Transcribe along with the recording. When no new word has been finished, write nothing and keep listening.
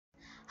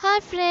Hi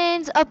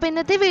friends, അപ്പോൾ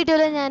ഇന്നത്തെ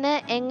വീഡിയോയിൽ ഞാൻ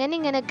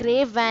എങ്ങനെ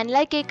ഗ്രേപ്പ് വാനില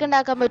കേക്ക്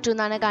ഉണ്ടാക്കാൻ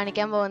പറ്റുമെന്നാണ്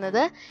കാണിക്കാൻ പോകുന്നത്.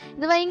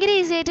 ഇത് ഭയങ്കര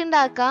ഈസി ആയിട്ട്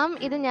ഉണ്ടാക്കാം.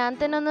 ഇത് ഞാൻ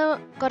തന്നെ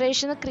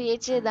കുറേശ്ശെ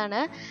ക്രിയേറ്റ്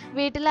ചെയ്തതാണ്.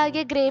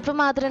 വീട്ടിലാകെ ഗ്രേപ്പ്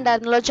മാത്രമേ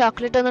ഉണ്ടായിരുന്നുള്ളൂ,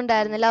 ചോക്ലേറ്റ് ഒന്നും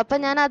ഉണ്ടായിരുന്നില്ല.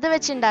 അപ്പോൾ ഞാൻ അത്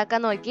വെച്ച്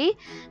ഉണ്ടാക്കാൻ നോക്കി.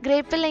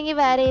 ഗ്രേപ്പ് ഇല്ലെങ്കിൽ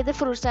വേറെ ഏത്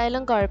ഫ്രൂട്ട്സ്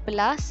ആയാലും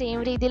കുഴപ്പമില്ല, സെയിം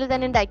രീതിയിൽ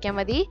തന്നെ ഉണ്ടാക്കിയാൽ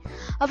മതി.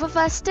 അപ്പോൾ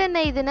ഫസ്റ്റ്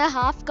തന്നെ ഇതിന്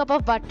 1/2 കപ്പ്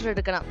ഓഫ് ബട്ടർ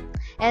എടുക്കണം.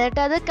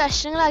 എന്നിട്ട് അത്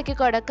കഷ്ണങ്ങളാക്കി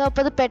കൊടുക്കുക.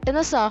 അപ്പോൾ അത്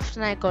പെട്ടെന്ന്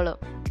സോഫ്റ്റ് ആയിക്കോളും.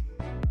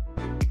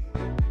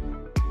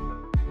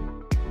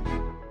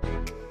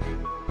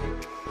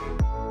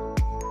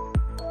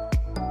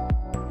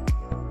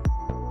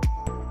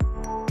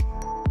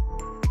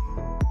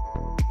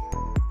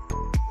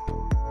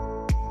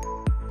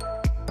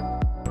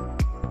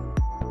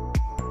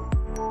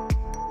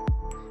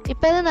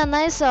 ഇപ്പോൾ ഇത്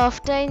നന്നായി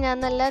സോഫ്റ്റായി ഞാൻ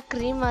നല്ല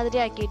ക്രീം മാതിരി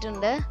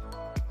ആക്കിയിട്ടുണ്ട്.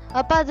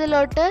 അപ്പോൾ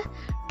അതിലോട്ട്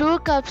 2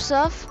 കപ്സ്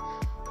ഓഫ്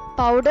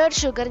പൗഡേർഡ്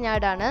ഷുഗർ ഞാൻ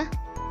ഇടാണ്.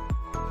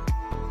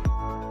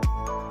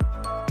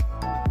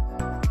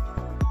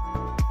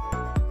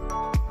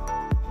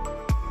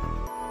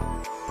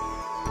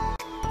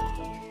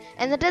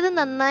 എന്നിട്ട് ഇത്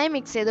നന്നായി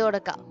മിക്സ് ചെയ്ത്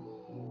കൊടുക്കാം.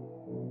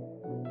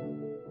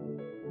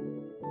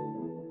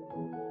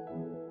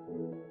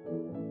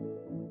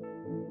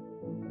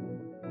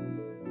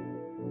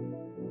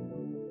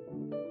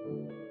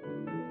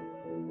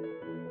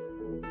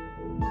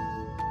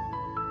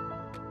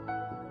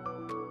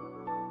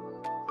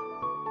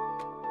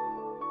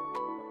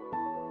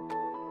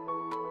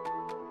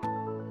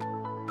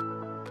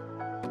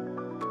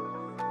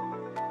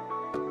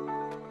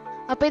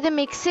 അപ്പോൾ ഇത്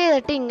മിക്സ്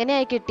ചെയ്തിട്ട്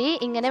ഇങ്ങനെയായി കിട്ടി.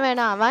 ഇങ്ങനെ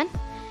വേണം ആവാൻ.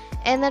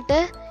 എന്നിട്ട്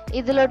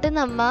ഇതിലോട്ട്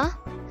നമ്മ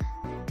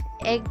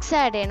എഗ്സ്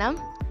ആഡ് ചെയ്യണം.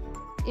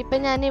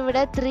 ഇപ്പം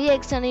ഞാനിവിടെ 3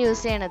 eggs ആണ്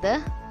യൂസ് ചെയ്യണത്.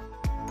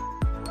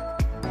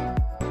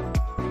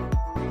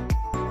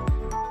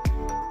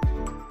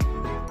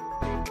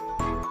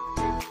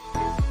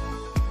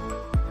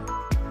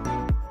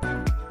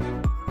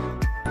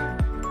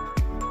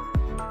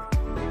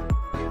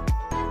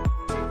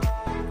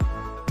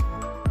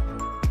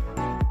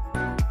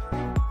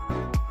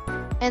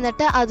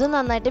 എന്നിട്ട് അതും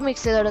നന്നായിട്ട്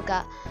മിക്സ് ചെയ്ത് കൊടുക്കുക.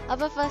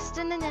 അപ്പോൾ ഫസ്റ്റ്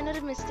തന്നെ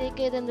ഞാനൊരു മിസ്റ്റേക്ക്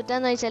ചെയ്ത്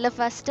എന്തിട്ടാന്ന് വെച്ചാൽ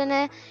ഫസ്റ്റ് തന്നെ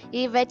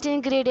ഈ wet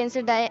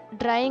ingredients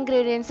dry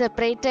ingredients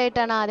separate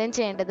ആയിട്ടാണ് ആദ്യം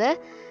ചെയ്യേണ്ടത്.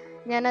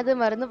 ഞാനത്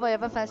മറന്നുപോയി.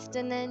 അപ്പോൾ ഫസ്റ്റ്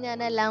തന്നെ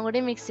ഞാൻ എല്ലാം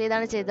കൂടി മിക്സ്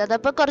ചെയ്താണ് ചെയ്തത്.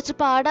 അതപ്പോൾ കുറച്ച്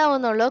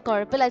പാടാവുന്നുള്ളൂ,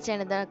 കുഴപ്പമില്ല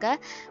ചെയ്യണതൊക്കെ.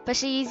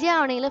 പക്ഷേ ഈസി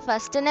ആവണമെങ്കിൽ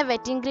ഫസ്റ്റ് തന്നെ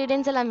വെറ്റ്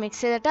ഇൻഗ്രീഡിയൻസ് എല്ലാം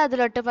മിക്സ് ചെയ്തിട്ട്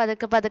അതിലോട്ട്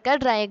പതുക്കെ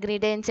ഡ്രൈ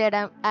ഇൻഗ്രീഡിയൻസ്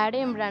ആഡ്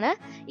ചെയ്യുമ്പോഴാണ്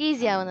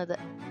ഈസി ആവുന്നത്.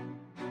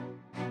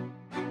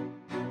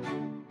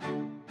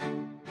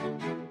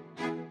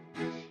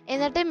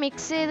 എന്നിട്ട്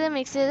മിക്സ്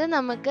ചെയ്ത്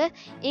നമുക്ക്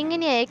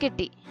ഇങ്ങനെയായി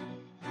കിട്ടി.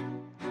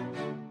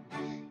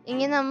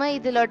 ഇനി നമ്മൾ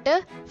ഇതിലോട്ട്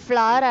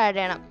ഫ്ലവർ ആഡ്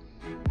ചെയ്യണം.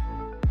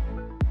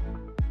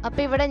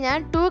 അപ്പോൾ ഇവിടെ ഞാൻ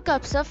 2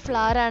 കപ്സ് ഓഫ്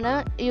ഫ്ലവർ ആണ്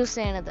യൂസ്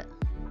ചെയ്യണത്.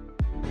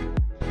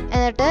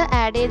 എന്നിട്ട്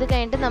ആഡ് ചെയ്ത്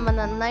കഴിഞ്ഞിട്ട് നമ്മൾ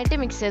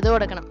നന്നായിട്ട് മിക്സ് ചെയ്ത്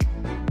കൊടുക്കണം.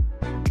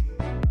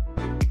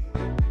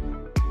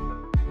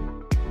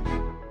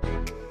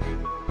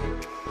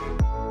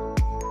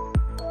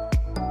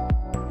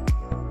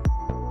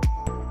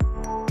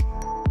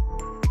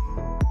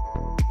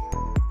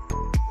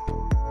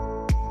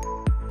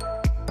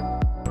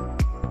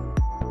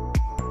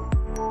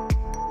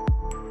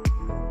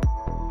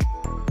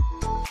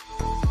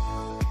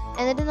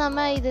 എന്നിട്ട്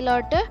നമ്മൾ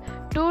ഇതിലോട്ട്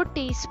 2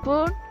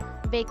 ടീസ്പൂൺ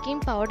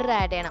ബേക്കിംഗ് പൗഡർ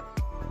ആഡ് ചെയ്യണം.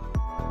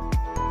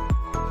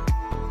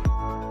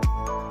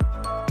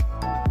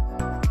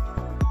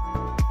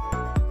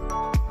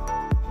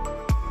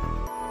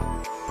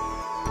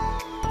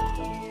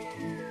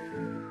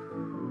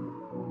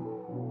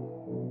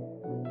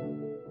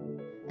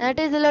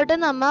 എന്നിട്ട് ഇതിലോട്ട്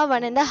നമ്മൾ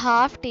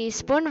 1.5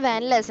 ടീസ്പൂൺ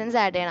വാനില എസൻസ്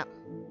ആഡ് ചെയ്യണം.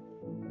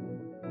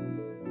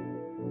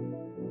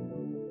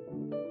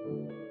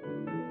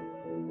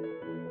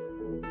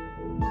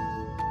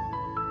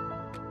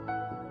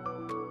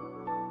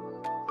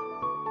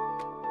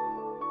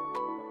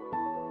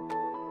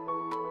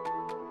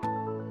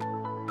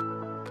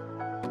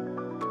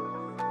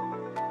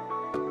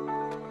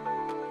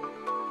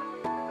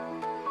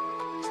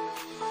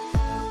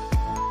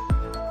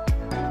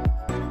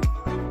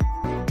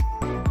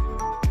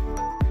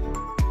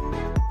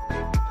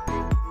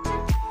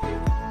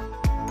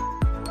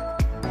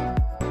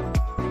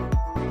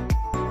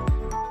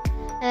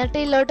 എന്നിട്ട്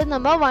ഇതിലോട്ട്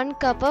നമ്മൾ 1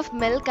 കപ്പ് ഓഫ്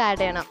മിൽക്ക് ആഡ്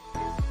ചെയ്യണം.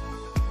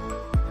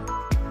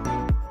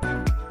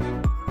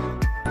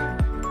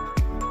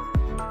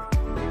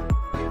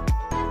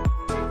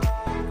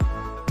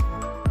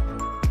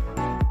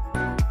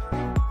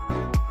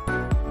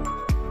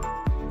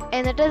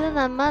 എന്നിട്ട് ഇത്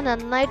നമ്മൾ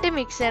നന്നായിട്ട്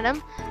മിക്സ് ചെയ്യണം,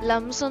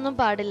 ലംസ് ഒന്നും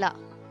പാടില്ല.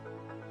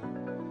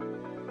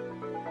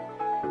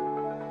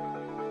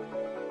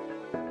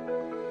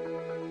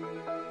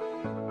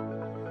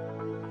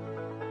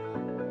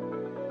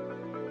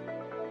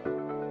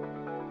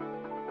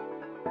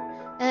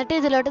 എന്നിട്ട്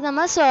ഇതിലോട്ട്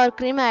നമ്മൾ സോർ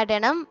ക്രീം ആഡ്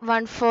ചെയ്യണം,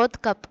 1/4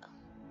 കപ്പ്.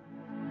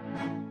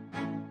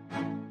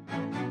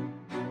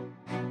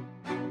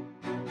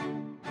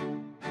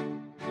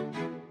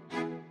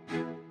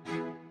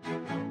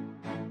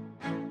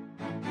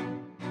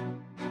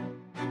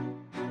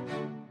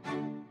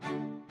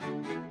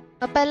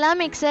 അപ്പോൾ എല്ലാം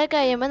മിക്സ് ആയി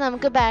കഴിയുമ്പോൾ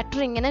നമുക്ക് ബാറ്റർ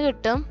ഇങ്ങനെ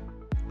കിട്ടും.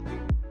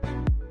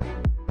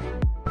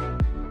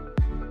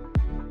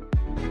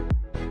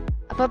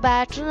 അപ്പോൾ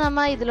ബാറ്റർ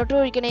നമ്മൾ ഇതിലോട്ട്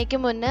ഒഴിക്കണേക്ക്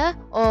മുന്നേ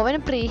ഓവൻ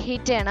പ്രീ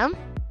ഹീറ്റ് ചെയ്യണം.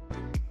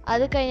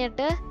 അത്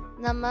കഴിഞ്ഞിട്ട്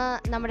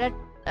നമ്മുടെ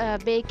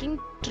ബേക്കിംഗ്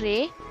ട്രേ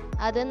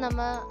അത്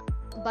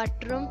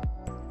ബട്ടറും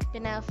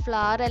പിന്നെ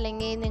ഫ്ലവർ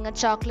അല്ലെങ്കിൽ നിങ്ങൾ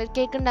ചോക്ലേറ്റ്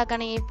കേക്ക്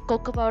ഉണ്ടാക്കുകയാണെങ്കിൽ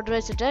കൊക്കോ പൗഡർ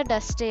വെച്ചിട്ട്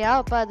ഡസ്റ്റ് ചെയ്യുക.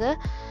 അപ്പോൾ അത്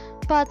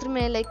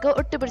പാത്രമേലേക്ക്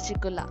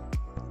ഒട്ടിപ്പിടിച്ചിരിക്കില്ല.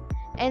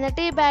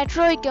 എന്നിട്ട് ഈ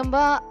ബാറ്റർ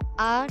ഒഴിക്കുമ്പോൾ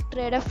ആ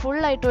ട്രേയുടെ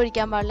ഫുള്ളായിട്ട്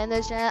ഒഴിക്കാൻ പാടില്ല. എന്താ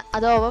വെച്ചാൽ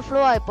അത്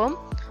ഓവർഫ്ലോ ആയപ്പം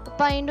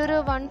അപ്പോൾ അതിൻ്റെ ഒരു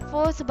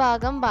 1/4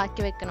 ഭാഗം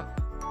ബാക്കി വെക്കണം.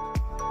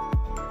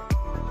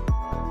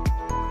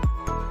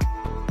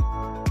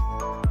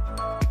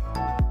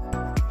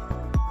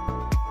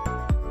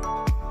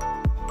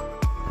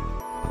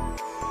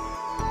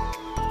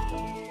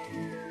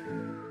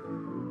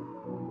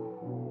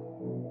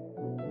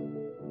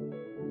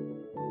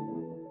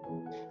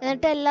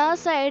 എന്നിട്ട് എല്ലാ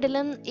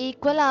സൈഡിലും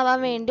ഈക്വൽ ആവാൻ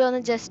വേണ്ടി ഒന്ന്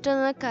ജസ്റ്റ്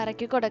ഒന്ന്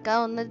കറക്കി കൊടുക്കുക,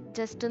 ഒന്ന്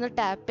ജസ്റ്റ് ഒന്ന്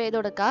ടാപ്പ് ചെയ്ത്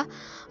കൊടുക്കുക.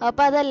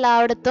 അപ്പോൾ അത്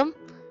എല്ലായിടത്തും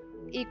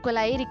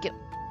ഈക്വലായി ഇരിക്കും.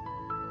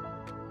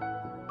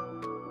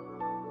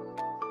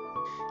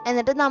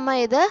 എന്നിട്ട്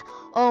നമ്മൾ ഇത്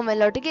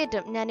ഓവനിലോട്ട്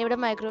കയറ്റും. ഞാനിവിടെ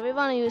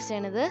മൈക്രോവേവ് ആണ് യൂസ്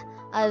ചെയ്യണത്.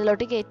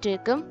 അതിലോട്ട് കയറ്റി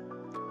വെക്കും.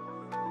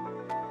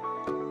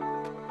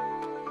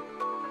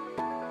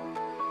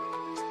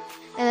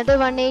 എന്നിട്ട്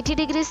 180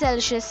 ഡിഗ്രി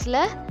സെൽഷ്യസിൽ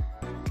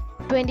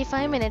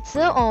 25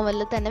 മിനിറ്റ്സ്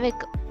ഓവനിൽ തന്നെ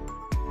വെക്കും.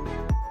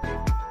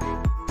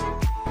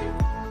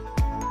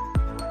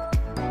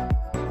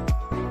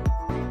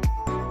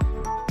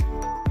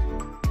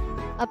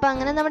 അപ്പം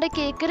അങ്ങനെ നമ്മുടെ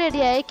കേക്ക്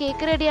റെഡിയായി.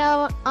 കേക്ക് റെഡി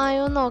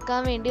ആയോ നോക്കാൻ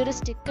വേണ്ടി ഒരു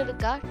സ്റ്റിക്ക്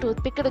എടുക്കുക,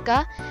 ടൂത്ത് പിക്ക് എടുക്കുക,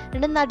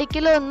 എന്നിട്ട്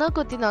നടുക്കിലൊന്ന്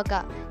കുത്തി നോക്കുക.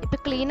 ഇപ്പം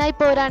ക്ലീനായി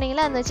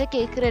പോരാണെങ്കിൽ എന്ന് വെച്ചാൽ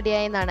കേക്ക്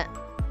റെഡിയായി എന്നാണ്.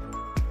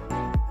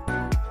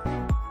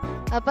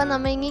 അപ്പം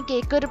നമ്മൾ ഇനി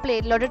കേക്ക് ഒരു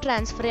പ്ലേറ്റിലോട്ട്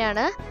ട്രാൻസ്ഫർ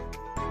ചെയ്യാണ്.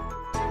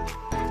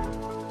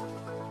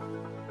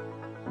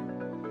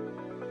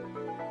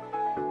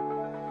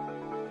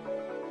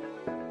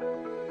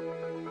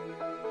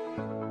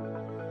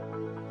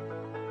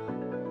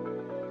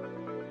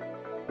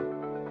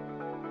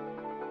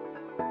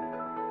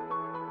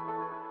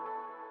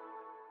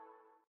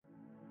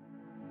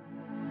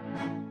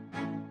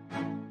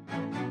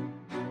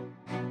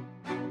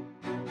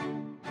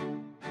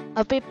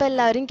 അപ്പോൾ ഇപ്പം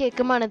എല്ലാവരും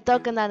കേക്ക് മണത്ത്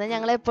നോക്കുന്നതാണ്.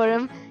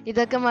 ഞങ്ങളെപ്പോഴും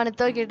ഇതൊക്കെ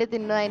മണത്ത് നോക്കിയിട്ട്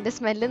തിന്നു. അതിൻ്റെ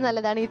സ്മെല്ല്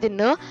നല്ലതാണ്, ഈ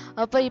തിന്നു.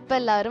 അപ്പോൾ ഇപ്പം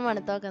എല്ലാവരും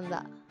മണത്ത്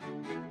നോക്കുന്നതാ.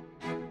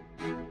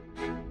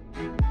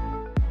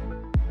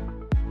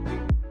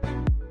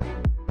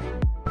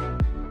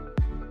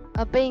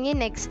 അപ്പോൾ ഇനി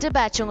നെക്സ്റ്റ്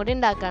ബാച്ചും കൂടി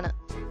ഉണ്ടാക്കാണ്.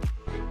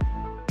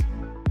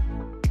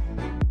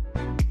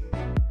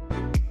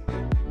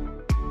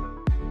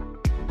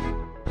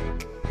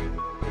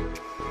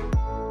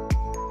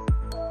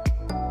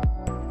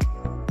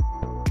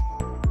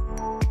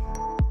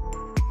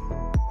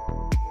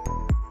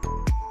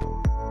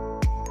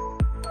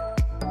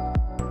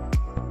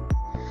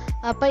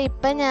 അപ്പോൾ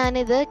ഇപ്പം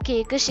ഞാനിത്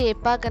കേക്ക്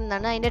ഷേപ്പ്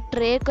ആക്കുന്നതാണ്. അതിൻ്റെ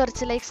ട്രേ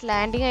കുറച്ച് ലൈക്ക്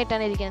സ്ലാൻഡിങ്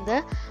ആയിട്ടാണ് ഇരിക്കുന്നത്.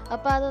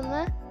 അപ്പോൾ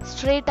അതൊന്ന്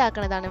സ്ട്രെയിറ്റ്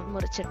ആക്കണതാണ്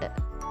മുറിച്ചിട്ട്.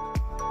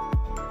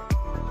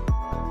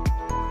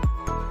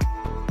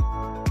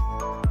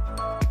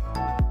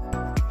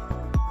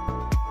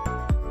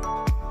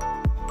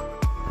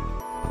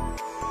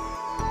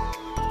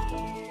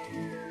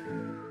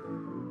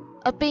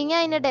 അപ്പോൾ ഇനി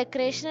അതിൻ്റെ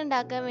ഡെക്കറേഷൻ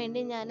ഉണ്ടാക്കാൻ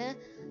വേണ്ടി ഞാൻ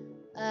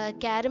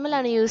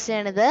കാരമലാണ് യൂസ്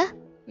ചെയ്യണത്,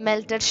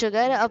 മെൽറ്റഡ്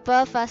ഷുഗർ. അപ്പോൾ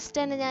ഫസ്റ്റ്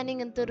തന്നെ ഞാൻ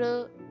ഇങ്ങനത്തെ ഒരു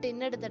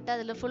ടിന്നെടുത്തിട്ട്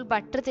അതിൽ ഫുൾ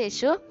ബട്ടർ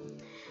തേച്ചു.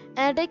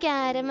 എന്നിട്ട്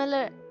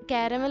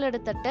കാരമൽ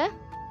എടുത്തിട്ട്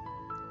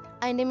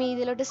അതിൻ്റെ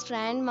മീതിലോട്ട്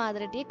സ്ട്രാൻഡ്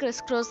മാതിരിട്ട്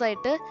ക്രിസ് ക്രോസ്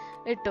ആയിട്ട്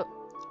ഇട്ടു.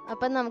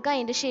 അപ്പം നമുക്ക്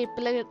അതിൻ്റെ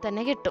ഷേപ്പിൽ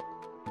തന്നെ കിട്ടും.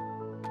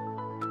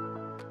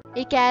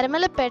 ഈ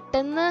കാരമൽ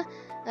പെട്ടെന്ന്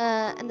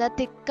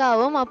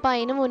തിക്കാവും. അപ്പം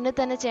അതിന് മുന്നേ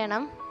തന്നെ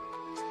ചെയ്യണം.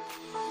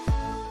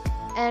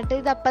 എന്നിട്ട്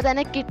ഇതപ്പം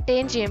തന്നെ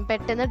കിട്ടുകയും ചെയ്യും.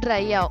 പെട്ടെന്ന്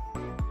ഡ്രൈ ആവും,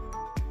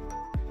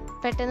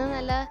 പെട്ടെന്ന്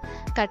നല്ല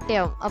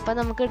കട്ടിയാവും. അപ്പം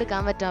നമുക്ക്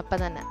എടുക്കാൻ പറ്റും അപ്പം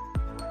തന്നെ.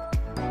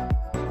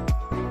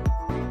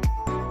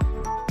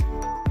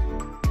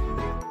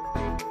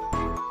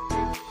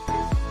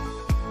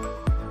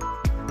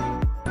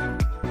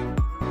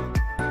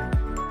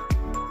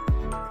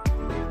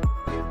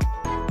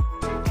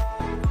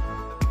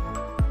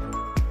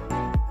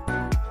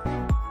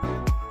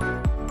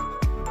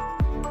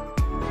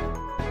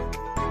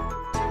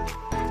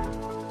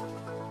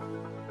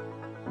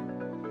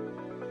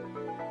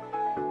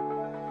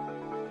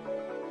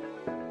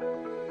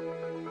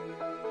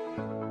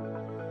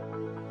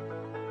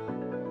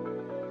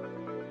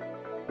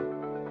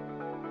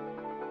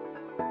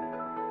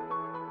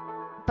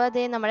 അപ്പോൾ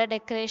അതേ നമ്മുടെ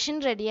ഡെക്കറേഷൻ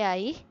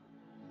റെഡിയായി.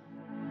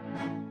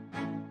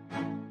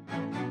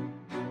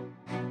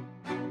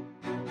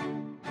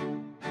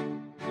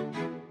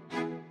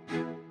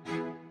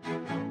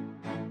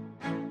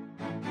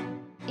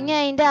 ഇനി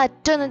അതിൻ്റെ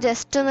അറ്റൊന്ന്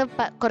ജസ്റ്റ് ഒന്ന്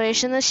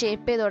കുറേശ്ശെ ഒന്ന്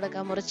ഷേപ്പ് ചെയ്ത്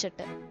കൊടുക്കാം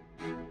മുറിച്ചിട്ട്.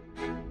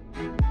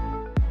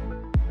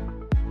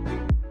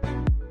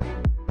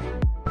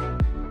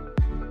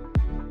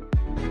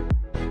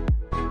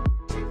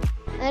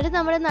 എന്നിട്ട്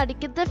നമ്മുടെ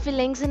നടുക്കത്തെ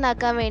ഫില്ലിങ്സ്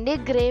ഉണ്ടാക്കാൻ വേണ്ടി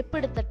ഗ്രേപ്പ്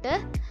എടുത്തിട്ട്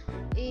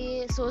ഈ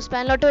സോസ്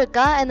പാനിലോട്ട്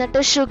വെക്കുക. എന്നിട്ട്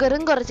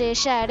ഷുഗറും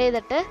കുറച്ച് ആഡ്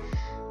ചെയ്തിട്ട്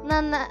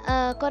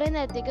കുറേ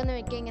നേരത്തേക്കൊന്ന്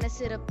വെക്കുക. ഇങ്ങനെ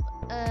സിറപ്പ്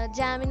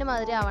ജാമിന്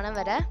മാതിരി ആവണം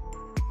വരെ.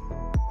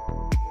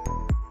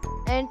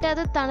 എന്നിട്ട്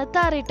അത്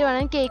തണുത്താറിയിട്ട്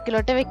വേണം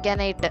കേക്കിലോട്ട്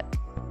വെക്കാനായിട്ട്.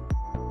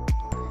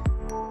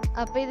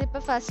 അപ്പോൾ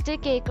ഇതിപ്പോൾ ഫസ്റ്റ്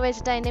കേക്ക്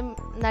വെച്ചിട്ട് അതിൻ്റെ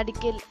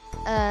നടുക്കിൽ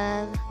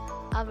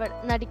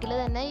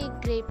തന്നെ ഈ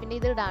ഗ്രേപ്പിൻ്റെ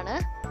ഇത് ഇടാണ്.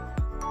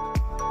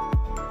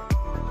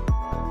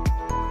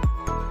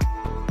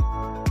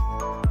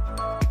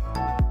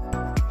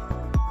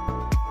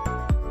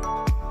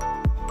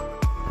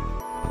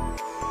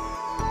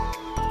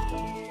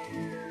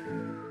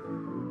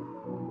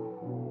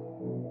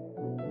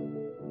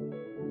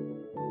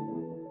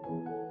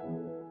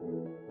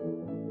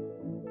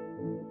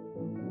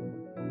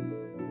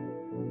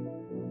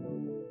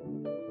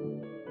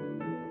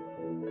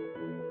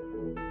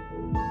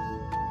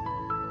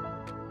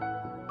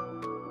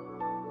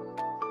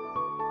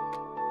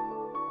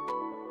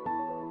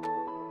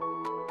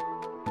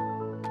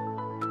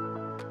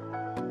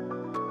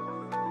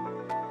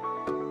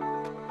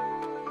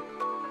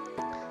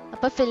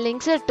 അപ്പോൾ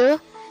ഫില്ലിങ്സ് ഇട്ടു.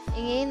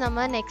 ഇനി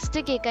നമ്മൾ നെക്സ്റ്റ്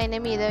കേക്ക് അതിൻ്റെ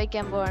മീതെ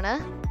വയ്ക്കാൻ പോവാണ്.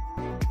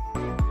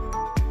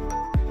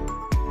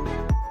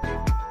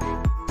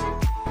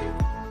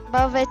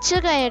 അപ്പോൾ വെച്ച്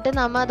കഴിഞ്ഞിട്ട്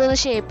നമ്മൾ അതൊന്ന്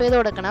ഷേപ്പ് ചെയ്ത്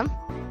കൊടുക്കണം.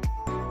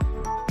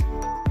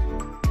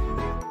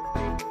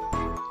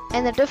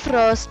 എന്നിട്ട്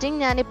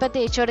ഫ്രോസ്റ്റിംഗ് ഞാനിപ്പോൾ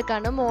തേച്ച്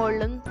കൊടുക്കാണ്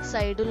മുകളിലും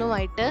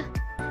സൈഡിലുമായിട്ട്.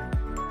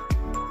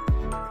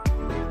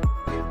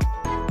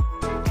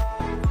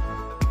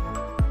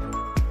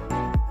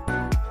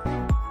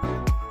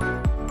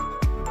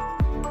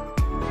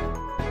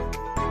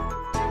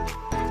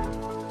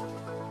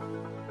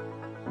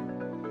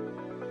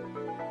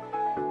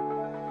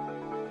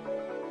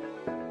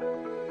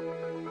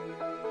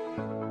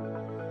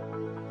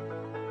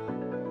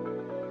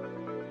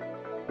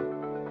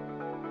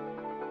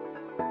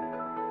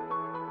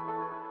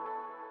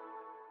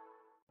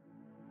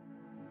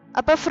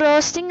 അപ്പോൾ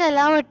ഫ്രോസ്റ്റിംഗ്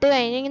എല്ലാം ഇട്ട്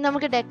കഴിഞ്ഞെങ്കിൽ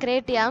നമുക്ക്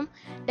ഡെക്കറേറ്റ് ചെയ്യാം.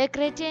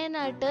 ഡെക്കറേറ്റ്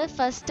ചെയ്യാനായിട്ട്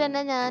ഫസ്റ്റ്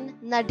തന്നെ ഞാൻ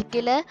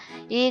നടുക്കിൽ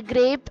ഈ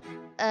ഗ്രേപ്പ്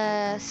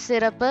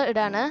സിറപ്പ്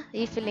ഇടാണ്,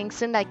 ഈ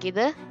ഫില്ലിങ്സ്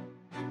ഉണ്ടാക്കിയത്.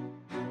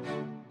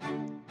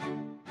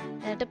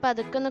 എന്നിട്ട്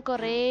പതുക്കെ ഒന്ന്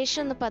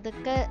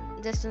പതുക്കെ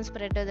ജസ്റ്റ് ഒന്ന്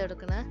സ്പ്രെഡ് ചെയ്ത്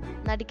കൊടുക്കണം.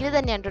 നടുക്കിൽ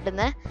തന്നെയാണ്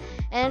ഇടുന്നത്.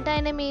 എന്നിട്ട്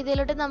അതിൻ്റെ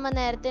മീതിയിലോട്ട് നമ്മൾ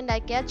നേരത്തെ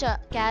ഉണ്ടാക്കിയ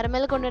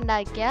കാരമൽ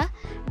കൊണ്ടുണ്ടാക്കിയ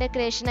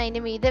ഡെക്കറേഷൻ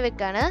അതിൻ്റെ മീതെ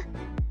വെക്കാണ്.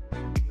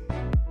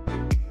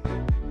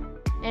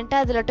 എന്നിട്ട്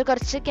അതിലോട്ട്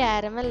കുറച്ച്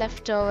കാരമൽ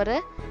ലെഫ്റ്റ് ഓവർ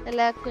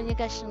എല്ലാ കുഞ്ഞു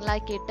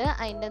കഷ്ണങ്ങളാക്കിയിട്ട്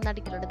അതിൻ്റെ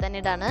നടുക്കിലോട്ട് തന്നെ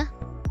ഇടാണ്.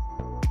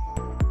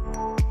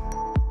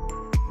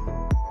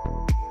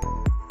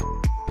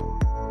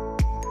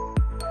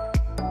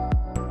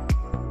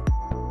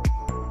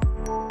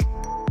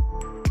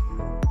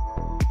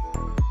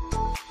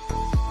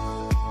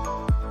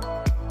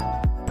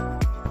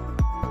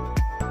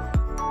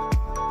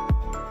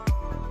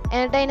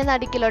 എന്നിട്ട് അതിൻ്റെ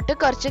നടുക്കിലോട്ട്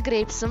കുറച്ച്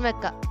ഗ്രേപ്സും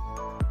വെക്കാം.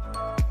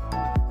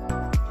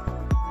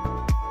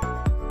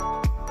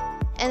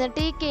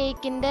 എന്നിട്ട് ഈ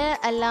കേക്കിൻ്റെ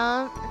എല്ലാം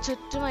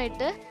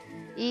ചുറ്റുമായിട്ട്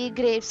ഈ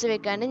ഗ്രേപ്സ്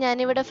വെക്കാണ്ട്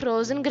ഞാനിവിടെ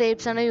ഫ്രോസൺ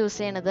ഗ്രേപ്സ് ആണ് യൂസ്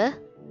ചെയ്യണത്.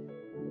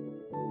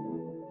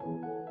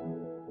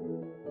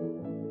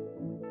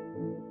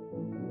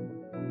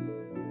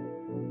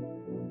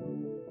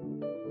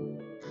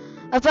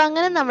 അപ്പോൾ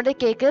അങ്ങനെ നമ്മുടെ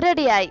കേക്ക്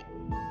റെഡിയായി.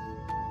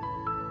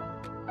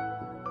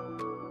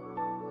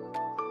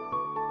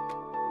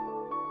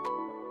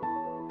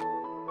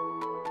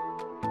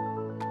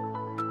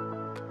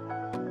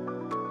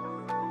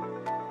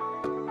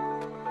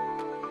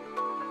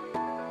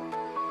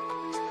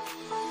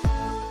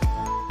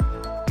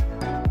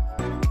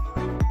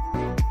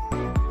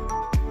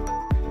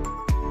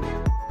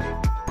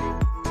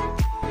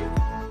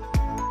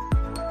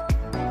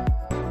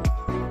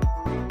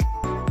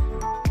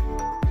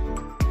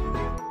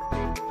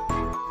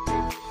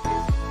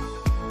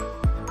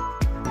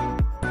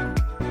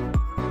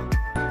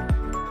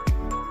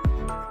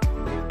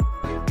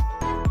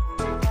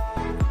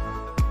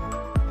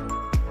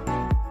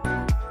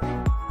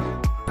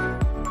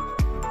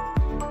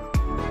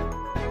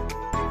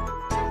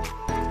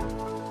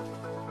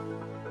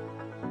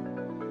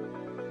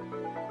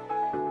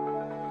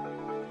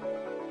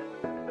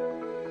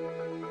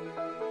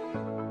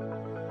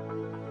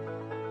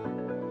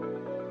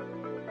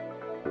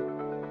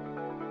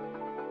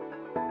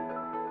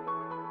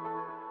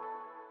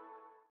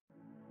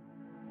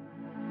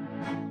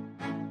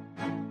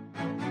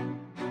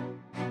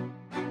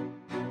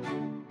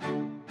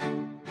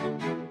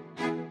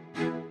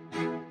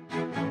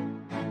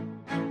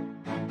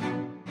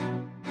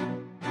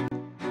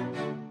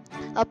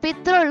 അപ്പോൾ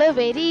ഇത്രേ ഉള്ളൂ.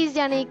 വെരി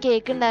ഈസിയാണ് ഈ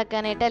കേക്ക്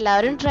ഉണ്ടാക്കാനായിട്ട്.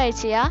 എല്ലാവരും ട്രൈ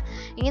ചെയ്യുക.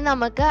 ഇനി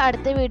നമുക്ക്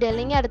അടുത്ത വീഡിയോ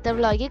അല്ലെങ്കിൽ അടുത്ത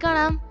വ്ളോഗിൽ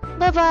കാണാം.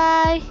 Bye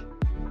bye.